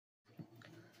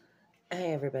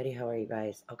Hey everybody, how are you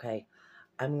guys? Okay,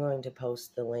 I'm going to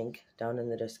post the link down in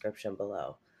the description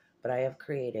below, but I have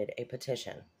created a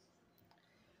petition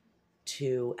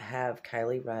to have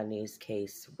Kiely Rodney's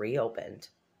case reopened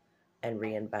and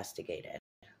reinvestigated.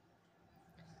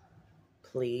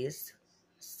 Please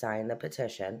sign the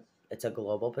petition. It's a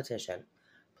global petition.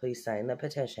 Please sign the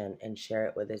petition and share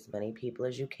it with as many people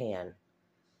as you can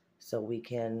so we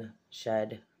can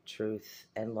shed truth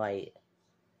and light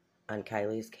on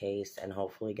Kiely's case and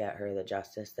hopefully get her the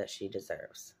justice that she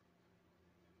deserves.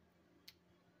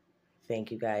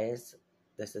 Thank you guys.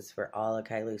 This is for all of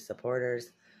Kiely's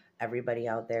supporters, everybody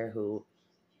out there who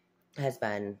has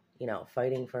been,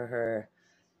 fighting for her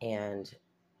and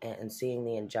seeing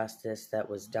the injustice that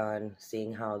was done,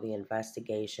 seeing how the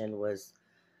investigation was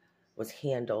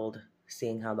handled,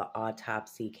 seeing how the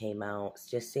autopsy came out,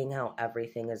 just seeing how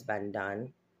everything has been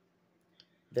done.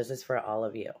 This is for all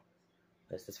of you.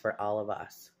 This is for all of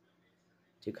us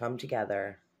to come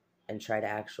together and try to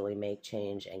actually make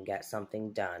change and get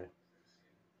something done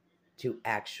to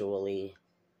actually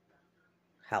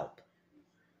help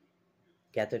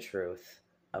get the truth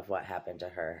of what happened to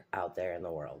her out there in the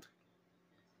world.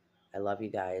 I love you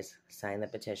guys. Sign the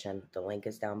petition. The link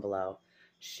is down below.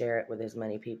 Share it with as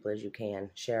many people as you can.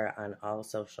 Share it on all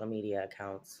social media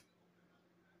accounts.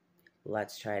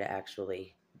 Let's try to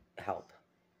actually help.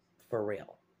 For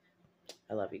real.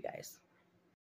 I love you guys.